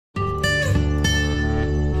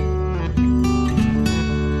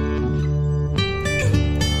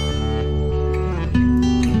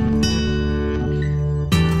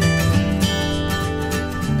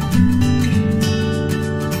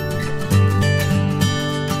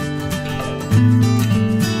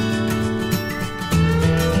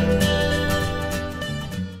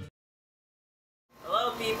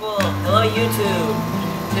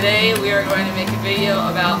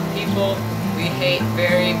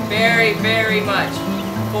very, very much.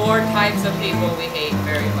 4 types of people we hate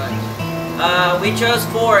very much. We chose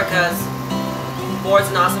 4 because 4 is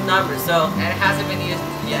an awesome number, so. And it hasn't been used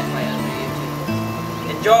yet by other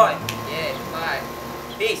YouTubers. Enjoy! Yeah, bye.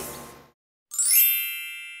 Peace!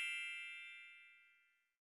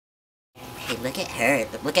 Hey, look at her.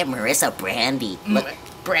 Look at Marissa Brandy. Look.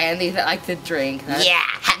 Brandy that like to drink. Huh? Yeah.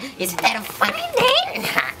 Isn't that a funny name?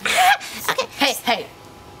 Okay. Hey.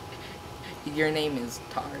 Your name is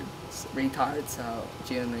retard, so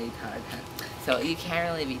June retard. So you can't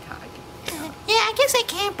really be talking. Yeah, I guess I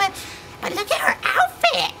can, but look at her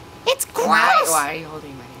outfit. It's gross. Why are you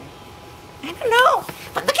holding my hair? I don't know,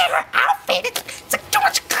 but look at her outfit. It's like too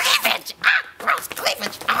much cleavage. Ah, gross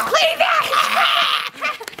cleavage. Cleavage.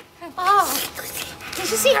 Oh, did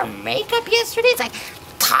you see her makeup yesterday? It's like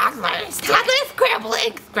toddlers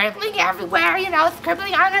scribbling everywhere, you know,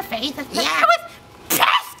 scribbling on her face. Yeah, with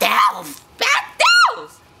pastels.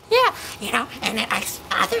 Yeah, you know, and then the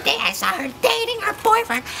other day I saw her dating her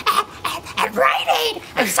boyfriend at Rite Aid.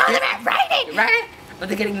 I saw them at Rite Aid. Rite Aid? Were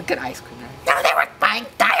they getting a good ice cream there? No, they were buying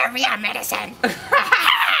diarrhea medicine.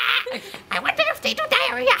 I wonder if they do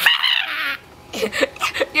diarrhea.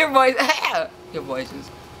 Your voice is...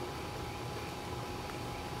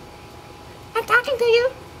 I'm talking to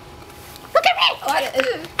you. Look at me. What is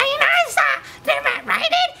it? And I saw them at Rite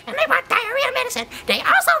Aid, and they bought diarrhea medicine. They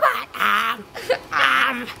also bought,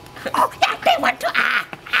 oh yeah, they went to,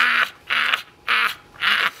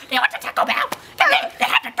 they went to Taco Bell. They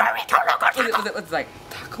had the diarrhea logo. It was like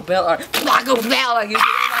Taco Bell or Taco Bell, like you see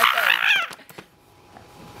my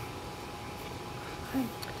thing.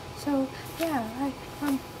 So yeah,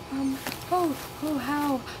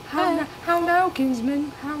 how now,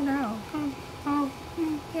 Kinsman? How now?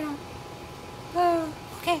 Yeah.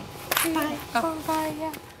 Okay, bye. Oh, bye,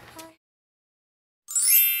 yeah.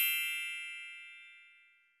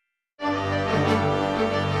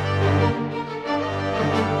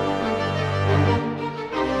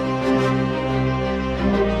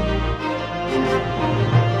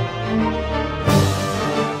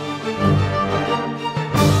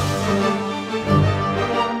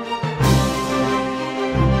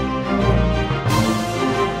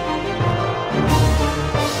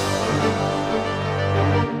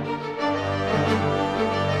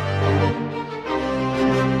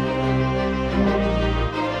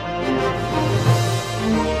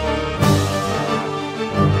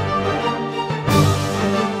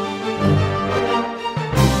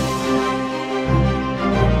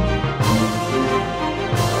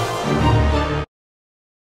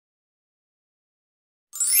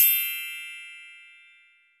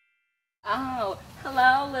 Oh,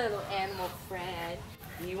 hello, little animal friend.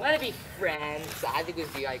 You want to be friends? I think we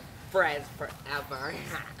should be like friends forever.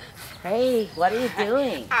 Hey, what are you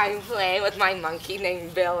doing? I'm playing with my monkey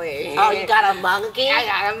named Billy. Oh, you got a monkey? I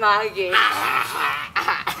got a monkey.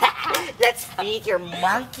 Let's feed your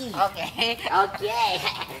monkey. Okay. Okay.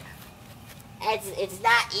 It's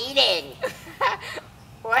not eating.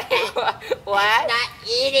 What? It's not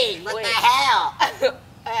eating. What Wait. the hell?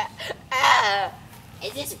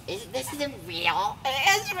 This isn't real.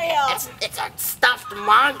 It is real. It's a stuffed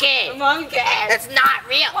monkey. Monkey. It's not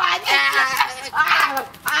real. What?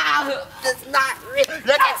 It's not real.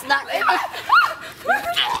 Look, it's not real.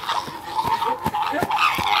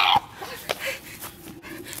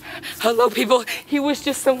 Hello, people. He was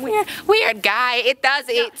just some weird guy. It does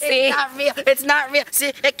eat. See? It's not real. It's not real.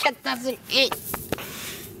 See, the cat doesn't eat.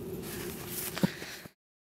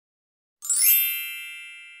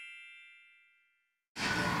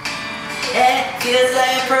 It feels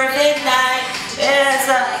like a perfect night. It's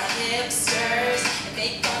a...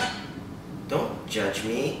 Don't judge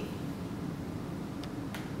me.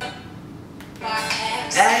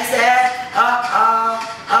 Exit.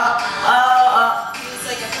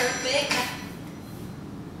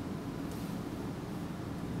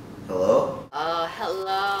 Hello? Oh,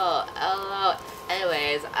 hello.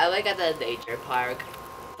 Anyways, I like at the nature park.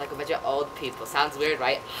 Like a bunch of old people. Sounds weird,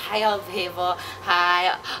 right? Hi, old people.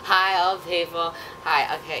 Hi, old people.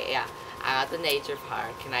 Hi, okay, yeah. I'm at the nature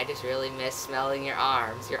park, and I just really miss smelling your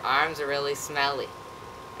arms. Your arms are really smelly.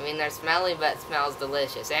 I mean, they're smelly, but it smells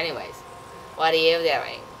delicious. Anyways, what are you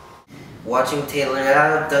doing? Watching Taylor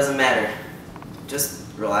out doesn't matter. Just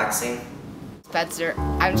relaxing. Spencer,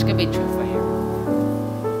 I'm just gonna be truthful here.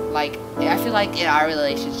 Like, I feel like in our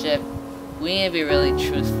relationship, we need to be really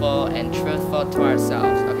truthful to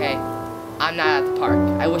ourselves, okay? I'm not at the park.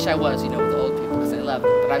 I wish I was, you know, with the old people, because I love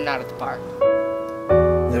them, but I'm not at the park.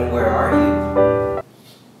 Then where are you?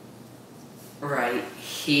 Right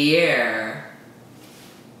here.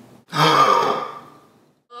 Hello,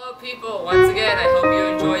 people. Once again, I hope you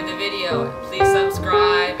enjoyed this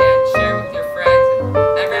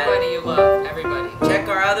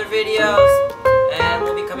videos, and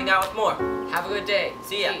we'll be coming out with more. Have a good day.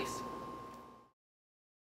 See ya. Peace.